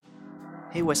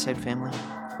Hey Westside family,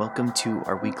 welcome to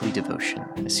our weekly devotion,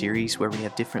 a series where we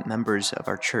have different members of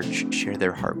our church share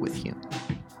their heart with you.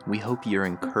 We hope you're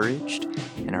encouraged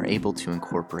and are able to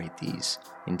incorporate these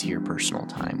into your personal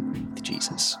time with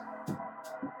Jesus.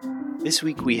 This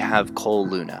week we have Cole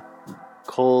Luna.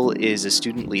 Cole is a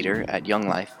student leader at Young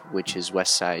Life, which is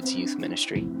Westside's youth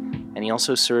ministry, and he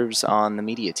also serves on the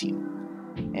media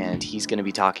team. And he's going to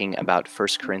be talking about 1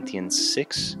 Corinthians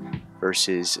 6,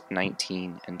 verses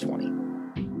 19 and 20.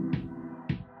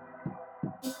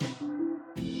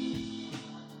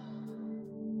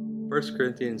 First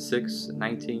Corinthians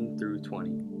 6:19 through 20.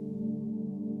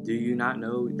 Do you not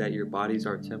know that your bodies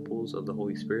are temples of the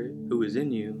Holy Spirit, who is in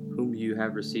you, whom you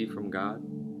have received from God?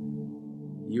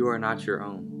 You are not your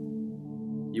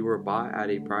own. You were bought at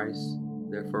a price,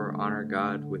 therefore honor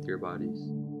God with your bodies.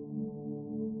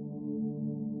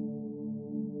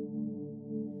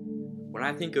 When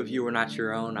I think of you are not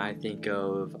your own, I think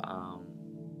of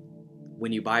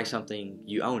when you buy something,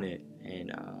 you own it,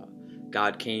 and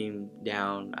God came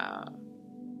down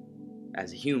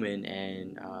as a human,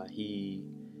 and He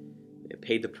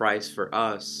paid the price for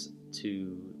us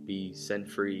to be sin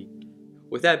free.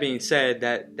 With that being said,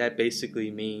 that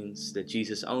basically means that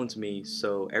Jesus owns me,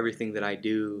 so everything that I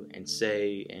do and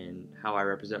say and how I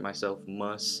represent myself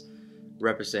must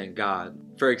represent God.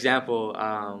 For example,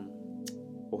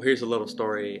 well, here's a little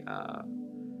story.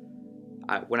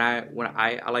 I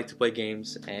like to play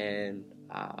games, and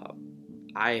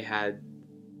I had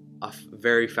a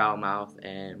very foul mouth,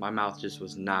 and my mouth just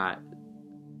was not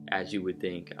as you would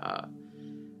think.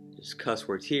 Just cuss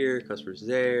words here, cuss words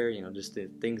there, just the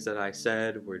things that I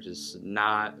said were just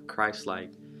not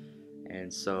Christ-like.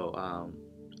 And so,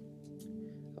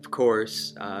 of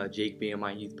course, Jake being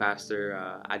my youth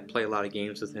pastor, I'd play a lot of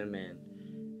games with him, and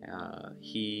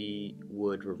he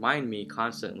would remind me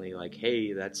constantly, like,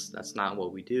 hey, that's not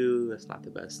what we do, that's not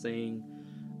the best thing.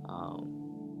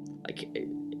 Like,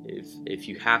 if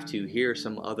you have to hear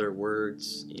some other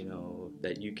words,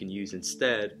 that you can use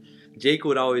instead. Jake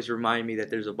would always remind me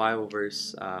that there's a Bible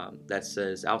verse that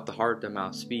says, out the heart the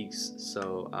mouth speaks.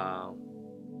 So,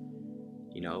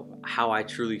 how I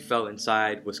truly felt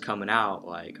inside was coming out,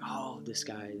 like, oh, this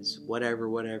guy's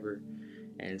whatever.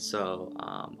 And so,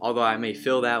 although I may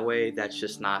feel that way, that's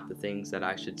just not the things that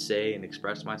I should say and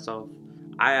express myself.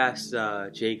 I asked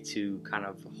Jake to kind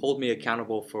of hold me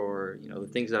accountable for, the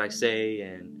things that I say,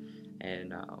 and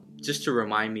just to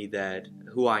remind me that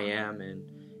who I am and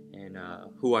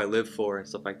who I live for and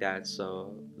stuff like that.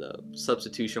 So the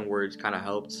substitution words kind of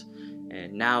helped,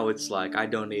 and now it's like I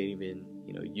don't even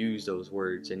use those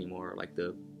words anymore. Like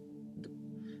the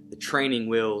training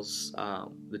wheels,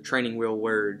 the training wheel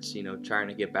words. Trying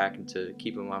to get back into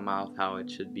keeping my mouth how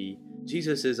it should be.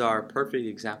 Jesus is our perfect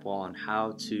example on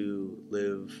how to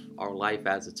live our life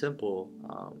as a temple.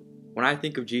 When I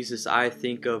think of Jesus, I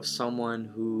think of someone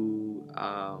who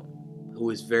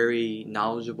is very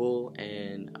knowledgeable,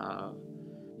 and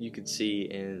you can see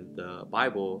in the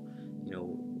Bible,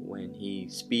 when he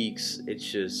speaks, it's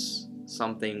just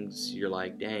some things you're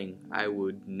like, dang, I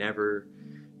would never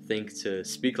think to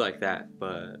speak like that,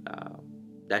 but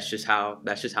that's just how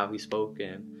he spoke,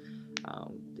 and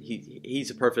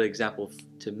he's a perfect example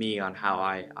to me on how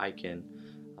I can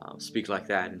speak like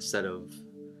that instead of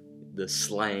the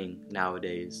slang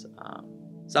nowadays.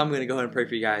 So I'm going to go ahead and pray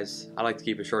for you guys. I like to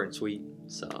keep it short and sweet,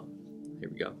 so here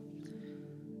we go.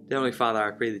 Dear Heavenly Father,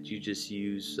 I pray that you just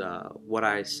use what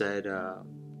I said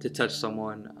to touch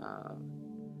someone.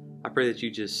 I pray that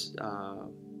you just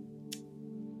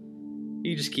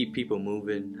keep people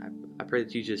moving. I pray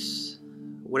that you just,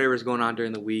 whatever's going on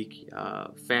during the week,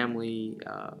 family,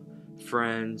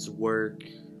 friends, work,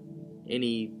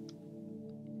 any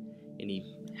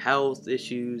health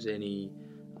issues, any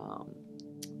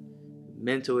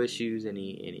mental issues,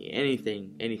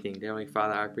 anything. Dear Heavenly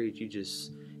Father, I pray that you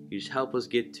just help us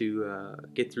get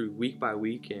through week by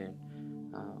week, and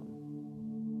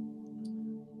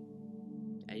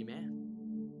amen.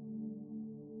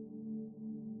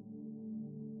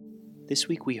 This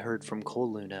week we heard from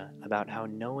Cole Luna about how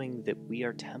knowing that we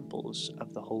are temples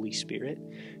of the Holy Spirit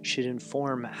should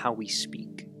inform how we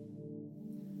speak.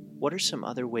 What are some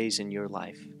other ways in your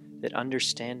life that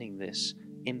understanding this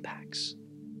impacts?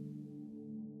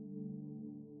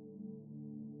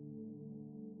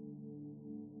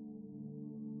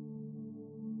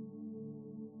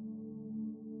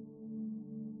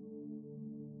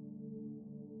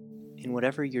 In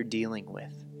whatever you're dealing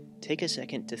with, take a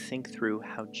second to think through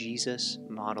how Jesus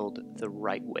modeled the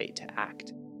right way to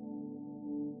act.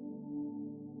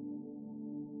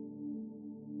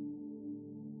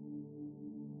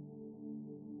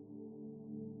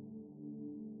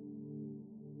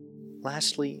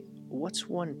 Lastly, what's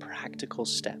one practical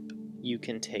step you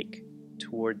can take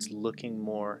towards looking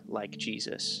more like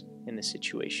Jesus in the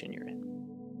situation you're in?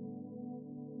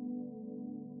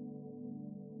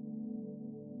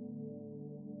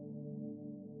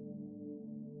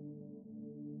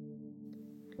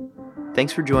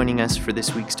 Thanks for joining us for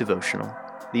this week's devotional.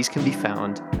 These can be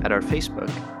found at our Facebook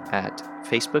at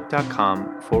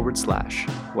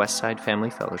facebook.com/Westside Family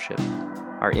Fellowship,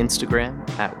 our Instagram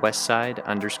at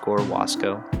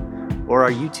Westside_Wasco, or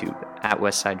our YouTube at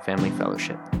Westside Family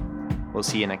Fellowship. We'll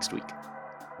see you next week.